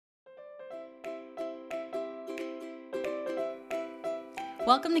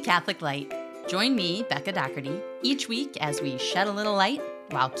Welcome to Catholic Light. Join me, Becca Doherty, each week as we shed a little light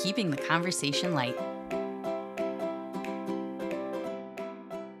while keeping the conversation light.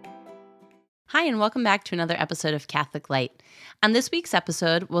 Hi, and welcome back to another episode of Catholic Light. On this week's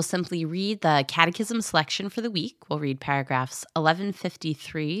episode, we'll simply read the Catechism selection for the week. We'll read paragraphs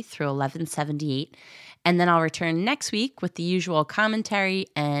 1153 through 1178, and then I'll return next week with the usual commentary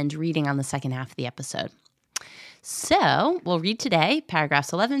and reading on the second half of the episode. So we'll read today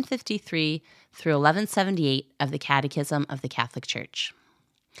paragraphs 1153 through 1178 of the Catechism of the Catholic Church.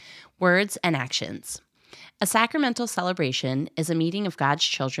 Words and actions. A sacramental celebration is a meeting of God's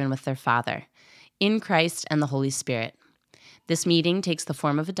children with their Father, in Christ and the Holy Spirit. This meeting takes the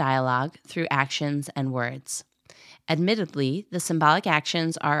form of a dialogue through actions and words. Admittedly, the symbolic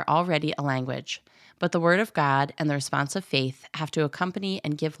actions are already a language, but the Word of God and the response of faith have to accompany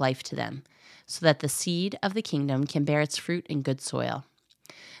and give life to them, so that the seed of the kingdom can bear its fruit in good soil.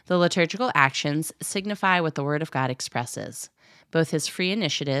 The liturgical actions signify what the Word of God expresses, both His free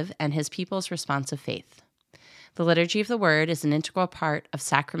initiative and His people's response of faith. The liturgy of the Word is an integral part of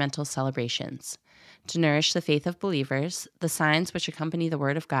sacramental celebrations. To nourish the faith of believers, the signs which accompany the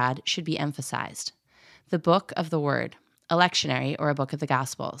Word of God should be emphasized. The Book of the Word, a lectionary or a book of the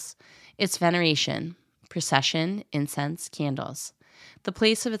Gospels, its veneration, procession, incense, candles, the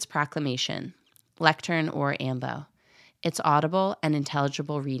place of its proclamation, lectern or ambo, its audible and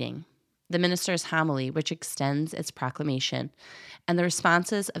intelligible reading, the minister's homily which extends its proclamation, and the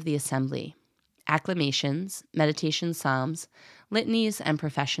responses of the assembly, acclamations, meditation psalms, litanies, and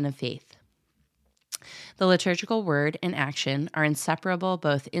profession of faith. The liturgical word and action are inseparable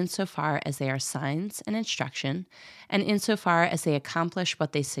both insofar as they are signs and instruction, and insofar as they accomplish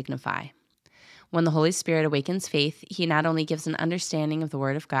what they signify. When the Holy Spirit awakens faith, He not only gives an understanding of the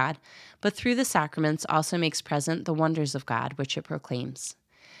Word of God, but through the sacraments also makes present the wonders of God which it proclaims.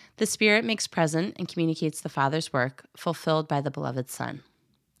 The Spirit makes present and communicates the Father's work, fulfilled by the beloved Son.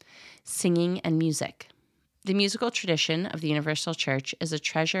 Singing and music. The musical tradition of the Universal Church is a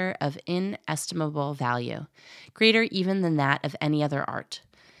treasure of inestimable value, greater even than that of any other art.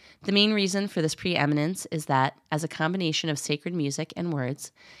 The main reason for this preeminence is that, as a combination of sacred music and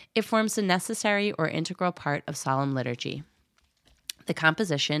words, it forms a necessary or integral part of solemn liturgy. The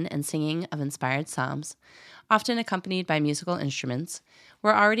composition and singing of inspired psalms, often accompanied by musical instruments,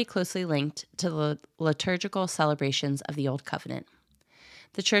 were already closely linked to the liturgical celebrations of the Old Covenant.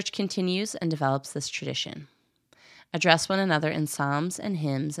 The Church continues and develops this tradition. Address one another in psalms and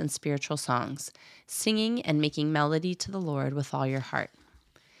hymns and spiritual songs, singing and making melody to the Lord with all your heart.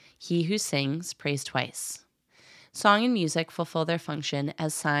 He who sings prays twice. Song and music fulfill their function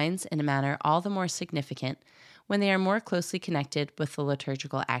as signs in a manner all the more significant when they are more closely connected with the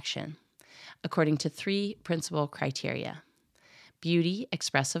liturgical action, according to three principal criteria: beauty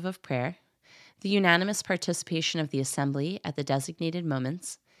expressive of prayer, the unanimous participation of the assembly at the designated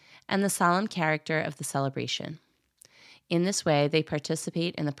moments, and the solemn character of the celebration. In this way, they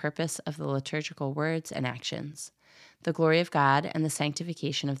participate in the purpose of the liturgical words and actions, the glory of God and the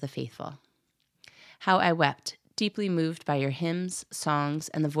sanctification of the faithful. How I wept, deeply moved by your hymns, songs,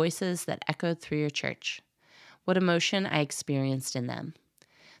 and the voices that echoed through your church. What emotion I experienced in them.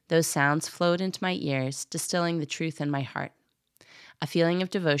 Those sounds flowed into my ears, distilling the truth in my heart. A feeling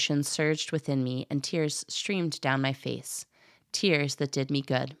of devotion surged within me, and tears streamed down my face, tears that did me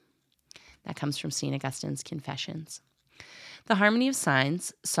good. That comes from St. Augustine's Confessions. The harmony of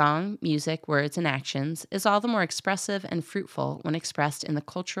signs, song, music, words, and actions is all the more expressive and fruitful when expressed in the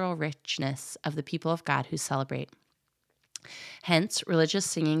cultural richness of the people of God who celebrate. Hence, religious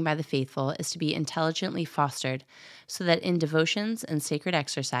singing by the faithful is to be intelligently fostered so that in devotions and sacred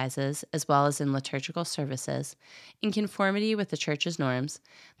exercises, as well as in liturgical services, in conformity with the Church's norms,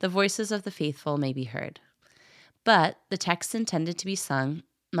 the voices of the faithful may be heard. But the texts intended to be sung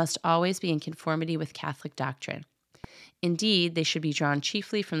must always be in conformity with Catholic doctrine. Indeed, they should be drawn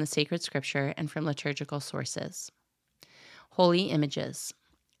chiefly from the sacred scripture and from liturgical sources. Holy images.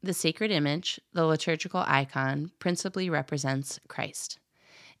 The sacred image, the liturgical icon, principally represents Christ.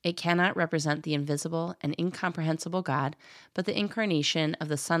 It cannot represent the invisible and incomprehensible God, but the incarnation of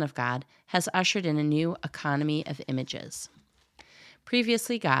the Son of God has ushered in a new economy of images.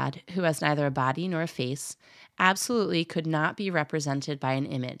 Previously, God, who has neither a body nor a face, absolutely could not be represented by an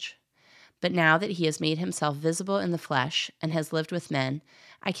image. But now that He has made Himself visible in the flesh and has lived with men,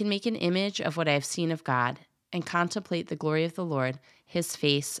 I can make an image of what I have seen of God and contemplate the glory of the Lord, His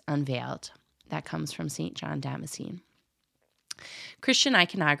face unveiled. That comes from St. John Damascene. Christian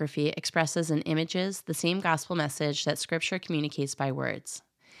iconography expresses in images the same gospel message that Scripture communicates by words.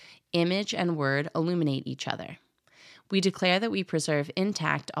 Image and word illuminate each other. We declare that we preserve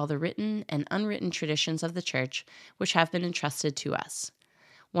intact all the written and unwritten traditions of the Church which have been entrusted to us.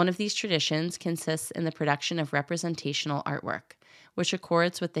 One of these traditions consists in the production of representational artwork, which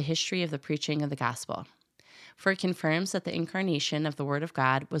accords with the history of the preaching of the gospel. For it confirms that the incarnation of the Word of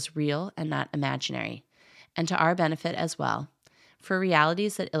God was real and not imaginary, and to our benefit as well, for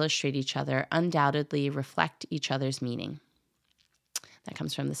realities that illustrate each other undoubtedly reflect each other's meaning. That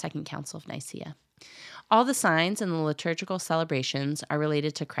comes from the Second Council of Nicaea. All the signs and the liturgical celebrations are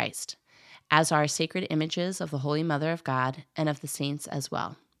related to Christ, as are sacred images of the Holy Mother of God and of the saints as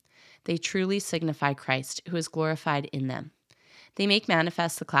well. They truly signify Christ, who is glorified in them. They make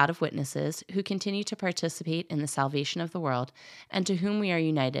manifest the cloud of witnesses who continue to participate in the salvation of the world and to whom we are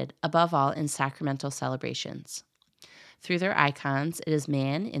united, above all, in sacramental celebrations. Through their icons, it is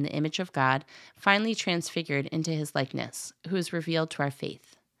man, in the image of God, finally transfigured into his likeness, who is revealed to our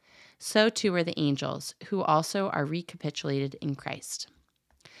faith. So too are the angels, who also are recapitulated in Christ.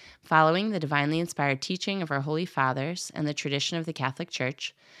 Following the divinely inspired teaching of our Holy Fathers and the tradition of the Catholic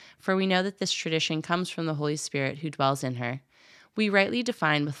Church, for we know that this tradition comes from the Holy Spirit who dwells in her, we rightly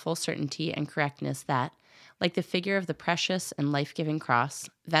define with full certainty and correctness that, like the figure of the precious and life-giving cross,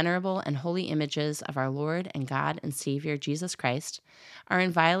 venerable and holy images of our Lord and God and Savior Jesus Christ, our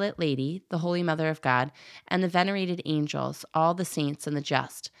inviolate Lady, the Holy Mother of God, and the venerated angels, all the saints and the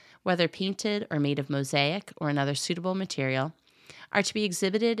just, whether painted or made of mosaic or another suitable material, are to be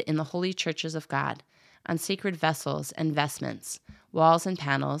exhibited in the holy churches of God, on sacred vessels and vestments, walls and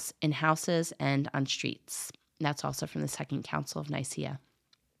panels, in houses and on streets. That's also from the Second Council of Nicaea.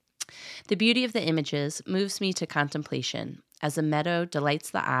 The beauty of the images moves me to contemplation, as a meadow delights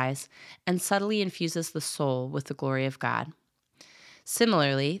the eyes and subtly infuses the soul with the glory of God.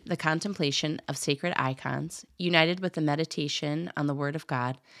 Similarly, the contemplation of sacred icons, united with the meditation on the Word of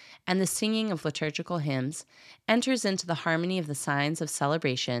God and the singing of liturgical hymns, enters into the harmony of the signs of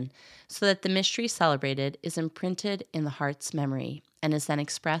celebration so that the mystery celebrated is imprinted in the heart's memory and is then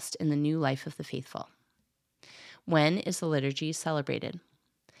expressed in the new life of the faithful. When is the liturgy celebrated?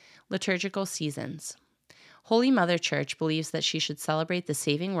 Liturgical seasons. Holy Mother Church believes that she should celebrate the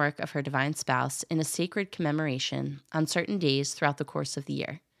saving work of her divine spouse in a sacred commemoration on certain days throughout the course of the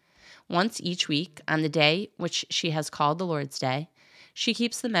year. Once each week, on the day which she has called the Lord's Day, she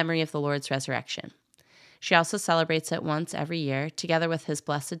keeps the memory of the Lord's resurrection. She also celebrates it once every year, together with his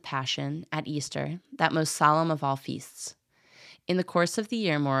blessed Passion at Easter, that most solemn of all feasts. In the course of the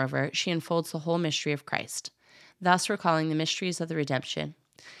year, moreover, she unfolds the whole mystery of Christ, thus recalling the mysteries of the redemption.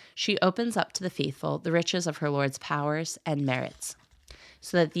 She opens up to the faithful the riches of her Lord's powers and merits,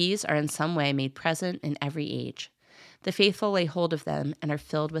 so that these are in some way made present in every age. The faithful lay hold of them and are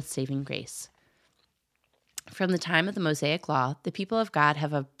filled with saving grace. From the time of the Mosaic Law, the people of God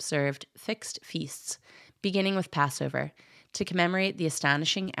have observed fixed feasts, beginning with Passover, to commemorate the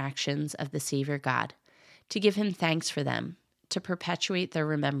astonishing actions of the Savior God, to give him thanks for them, to perpetuate their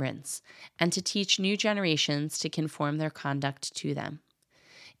remembrance, and to teach new generations to conform their conduct to them.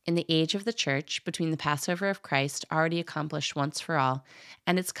 In the age of the Church, between the Passover of Christ, already accomplished once for all,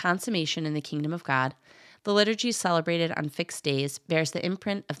 and its consummation in the kingdom of God, the liturgy celebrated on fixed days bears the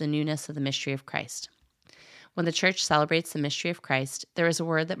imprint of the newness of the mystery of Christ. When the Church celebrates the mystery of Christ, there is a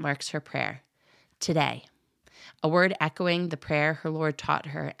word that marks her prayer, today, a word echoing the prayer her Lord taught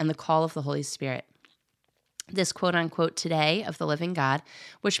her and the call of the Holy Spirit. This quote-unquote today of the living God,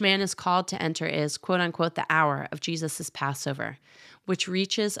 which man is called to enter, is quote-unquote the hour of Jesus' Passover, which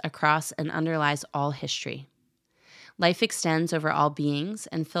reaches across and underlies all history. Life extends over all beings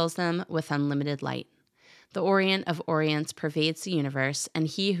and fills them with unlimited light. The Orient of Orients pervades the universe, and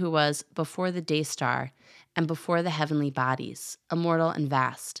he who was before the day star and before the heavenly bodies, immortal and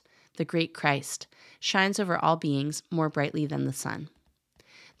vast, the great Christ, shines over all beings more brightly than the sun.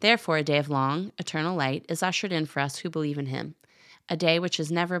 Therefore, a day of long, eternal light is ushered in for us who believe in him, a day which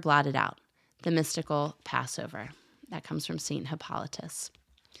is never blotted out, the mystical Passover. That comes from St. Hippolytus.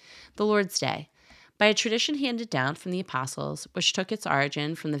 The Lord's Day. By a tradition handed down from the apostles, which took its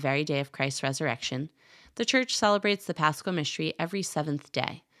origin from the very day of Christ's resurrection, the Church celebrates the Paschal mystery every seventh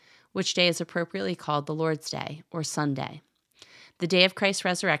day, which day is appropriately called the Lord's Day, or Sunday. The day of Christ's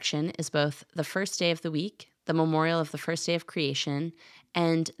resurrection is both the first day of the week, the memorial of the first day of creation,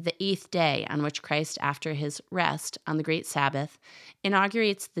 and the eighth day on which Christ, after his rest on the great Sabbath,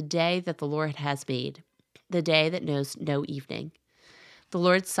 inaugurates the day that the Lord has made, the day that knows no evening. The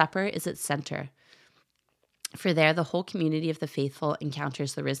Lord's Supper is its center, for there the whole community of the faithful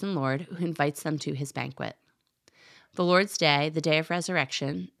encounters the risen Lord who invites them to his banquet. The Lord's Day, the day of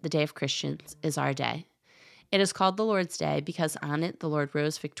resurrection, the day of Christians, is our day. It is called the Lord's Day because on it the Lord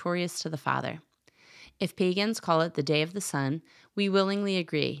rose victorious to the Father. If pagans call it the day of the sun, we willingly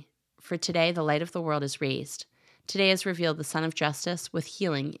agree, for today the light of the world is raised. Today is revealed the Son of Justice with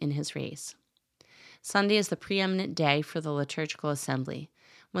healing in his rays. Sunday is the preeminent day for the liturgical assembly,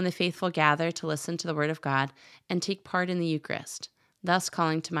 when the faithful gather to listen to the Word of God and take part in the Eucharist, thus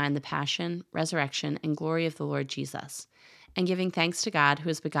calling to mind the passion, resurrection, and glory of the Lord Jesus, and giving thanks to God who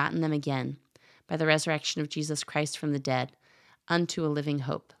has begotten them again, by the resurrection of Jesus Christ from the dead, unto a living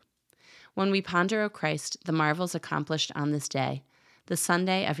hope. When we ponder, O Christ, the marvels accomplished on this day, the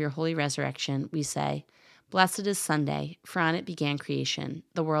Sunday of your holy resurrection, we say, Blessed is Sunday, for on it began creation,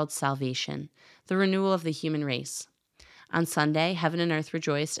 the world's salvation, the renewal of the human race. On Sunday, heaven and earth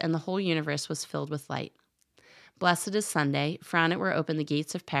rejoiced, and the whole universe was filled with light. Blessed is Sunday, for on it were opened the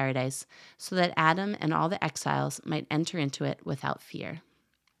gates of paradise, so that Adam and all the exiles might enter into it without fear.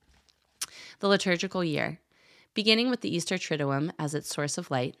 The liturgical year. Beginning with the Easter Triduum as its source of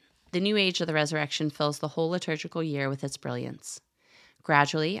light, the new age of the resurrection fills the whole liturgical year with its brilliance.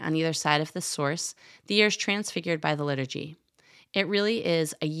 Gradually, on either side of this source, the year is transfigured by the liturgy. It really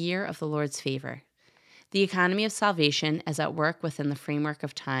is a year of the Lord's favor. The economy of salvation is at work within the framework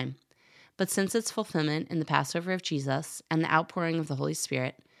of time. But since its fulfillment in the Passover of Jesus and the outpouring of the Holy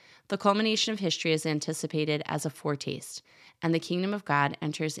Spirit, the culmination of history is anticipated as a foretaste, and the kingdom of God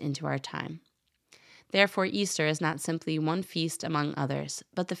enters into our time. Therefore, Easter is not simply one feast among others,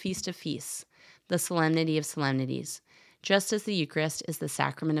 but the feast of feasts, the solemnity of solemnities, just as the Eucharist is the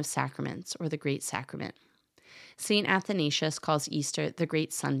sacrament of sacraments, or the Great Sacrament. St. Athanasius calls Easter the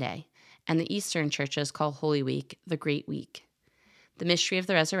Great Sunday, and the Eastern churches call Holy Week the Great Week. The mystery of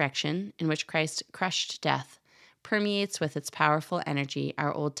the resurrection, in which Christ crushed death, permeates with its powerful energy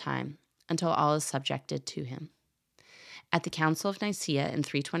our old time, until all is subjected to him. At the Council of Nicaea in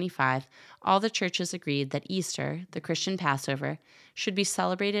 325, all the churches agreed that Easter, the Christian Passover, should be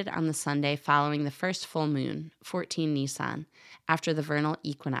celebrated on the Sunday following the first full moon, 14 Nisan, after the vernal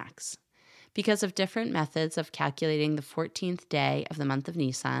equinox. Because of different methods of calculating the 14th day of the month of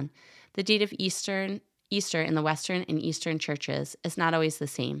Nisan, the date of Easter in the Western and Eastern churches is not always the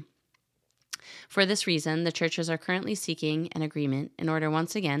same. For this reason, the churches are currently seeking an agreement in order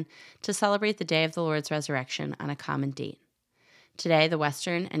once again to celebrate the day of the Lord's resurrection on a common date. Today, the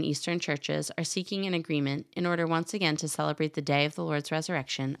Western and Eastern churches are seeking an agreement in order once again to celebrate the day of the Lord's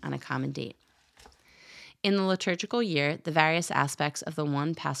resurrection on a common date. In the liturgical year, the various aspects of the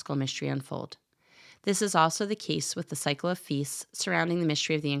one Paschal mystery unfold. This is also the case with the cycle of feasts surrounding the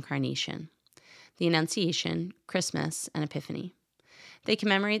mystery of the Incarnation, the Annunciation, Christmas, and Epiphany. They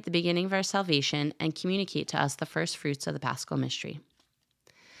commemorate the beginning of our salvation and communicate to us the first fruits of the Paschal mystery.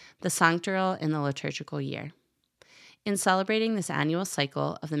 The Sanctoral in the liturgical year. In celebrating this annual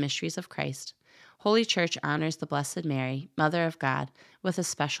cycle of the mysteries of Christ, Holy Church honors the Blessed Mary, Mother of God, with a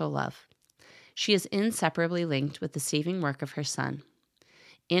special love. She is inseparably linked with the saving work of her Son.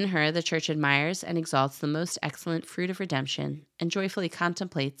 In her, the Church admires and exalts the most excellent fruit of redemption and joyfully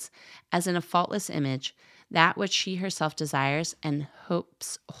contemplates, as in a faultless image, that which she herself desires and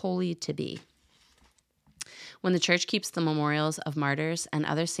hopes wholly to be. When the Church keeps the memorials of martyrs and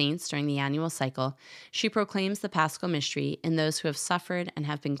other saints during the annual cycle, she proclaims the Paschal mystery in those who have suffered and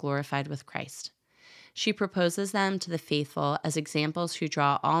have been glorified with Christ. She proposes them to the faithful as examples who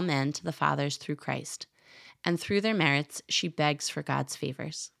draw all men to the fathers through Christ, and through their merits she begs for God's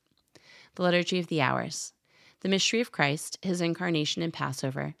favors. The Liturgy of the Hours. The mystery of Christ, his incarnation and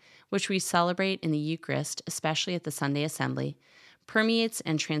Passover, which we celebrate in the Eucharist, especially at the Sunday Assembly, permeates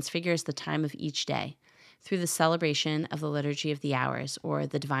and transfigures the time of each day through the celebration of the Liturgy of the Hours, or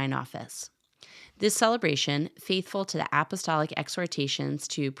the Divine Office. This celebration, faithful to the apostolic exhortations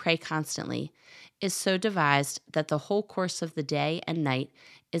to pray constantly, is so devised that the whole course of the day and night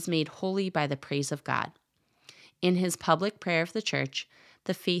is made holy by the praise of God. In his public prayer of the Church,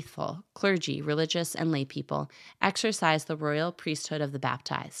 the faithful, clergy, religious, and lay people exercise the royal priesthood of the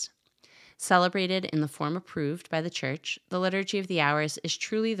baptized. Celebrated in the form approved by the Church, the Liturgy of the Hours is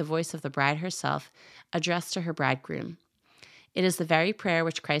truly the voice of the bride herself, addressed to her bridegroom. It is the very prayer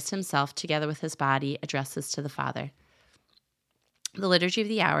which Christ himself, together with his body, addresses to the Father. The Liturgy of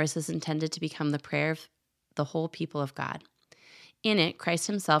the Hours is intended to become the prayer of the whole people of God. In it, Christ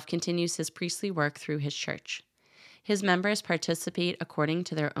himself continues his priestly work through his Church. His members participate according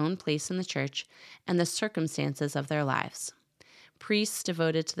to their own place in the Church and the circumstances of their lives. Priests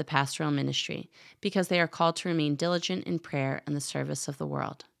devoted to the pastoral ministry, because they are called to remain diligent in prayer and the service of the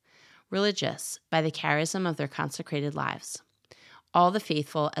world. Religious, by the charism of their consecrated lives. All the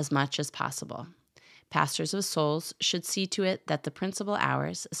faithful as much as possible. Pastors of souls should see to it that the principal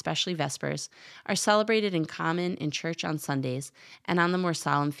hours, especially Vespers, are celebrated in common in church on Sundays and on the more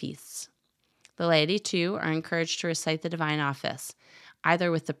solemn feasts. The laity, too, are encouraged to recite the divine office,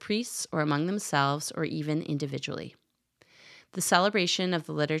 either with the priests or among themselves or even individually. The celebration of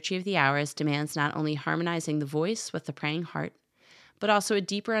the Liturgy of the Hours demands not only harmonizing the voice with the praying heart, but also a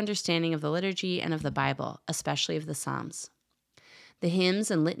deeper understanding of the liturgy and of the Bible, especially of the Psalms. The hymns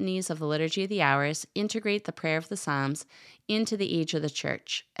and litanies of the Liturgy of the Hours integrate the prayer of the Psalms into the age of the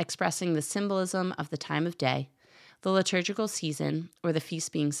Church, expressing the symbolism of the time of day, the liturgical season, or the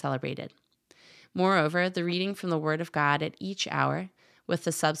feast being celebrated. Moreover, the reading from the Word of God at each hour, with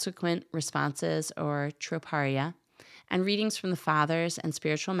the subsequent responses or troparia, and readings from the Fathers and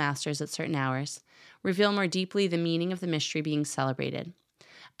spiritual masters at certain hours, reveal more deeply the meaning of the mystery being celebrated,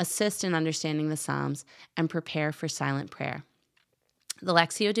 assist in understanding the Psalms, and prepare for silent prayer. The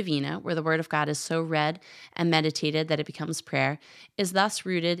Lectio Divina, where the Word of God is so read and meditated that it becomes prayer, is thus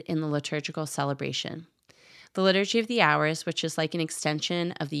rooted in the liturgical celebration. The Liturgy of the Hours, which is like an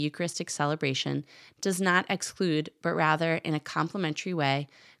extension of the Eucharistic celebration, does not exclude, but rather, in a complementary way,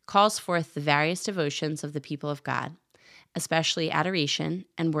 calls forth the various devotions of the people of God, especially adoration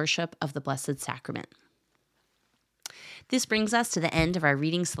and worship of the Blessed Sacrament. This brings us to the end of our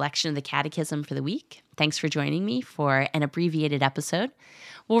reading selection of the Catechism for the week. Thanks for joining me for an abbreviated episode.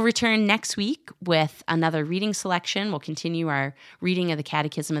 We'll return next week with another reading selection. We'll continue our reading of the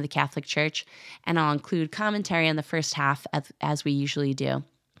Catechism of the Catholic Church, and I'll include commentary on the first half as we usually do.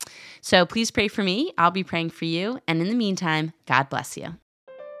 So please pray for me. I'll be praying for you. And in the meantime, God bless you.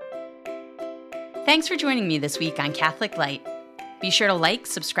 Thanks for joining me this week on Catholic Light. Be sure to like,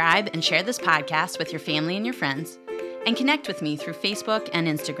 subscribe, and share this podcast with your family and your friends, and connect with me through Facebook and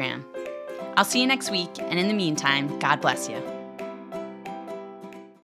Instagram. I'll see you next week, and in the meantime, God bless you.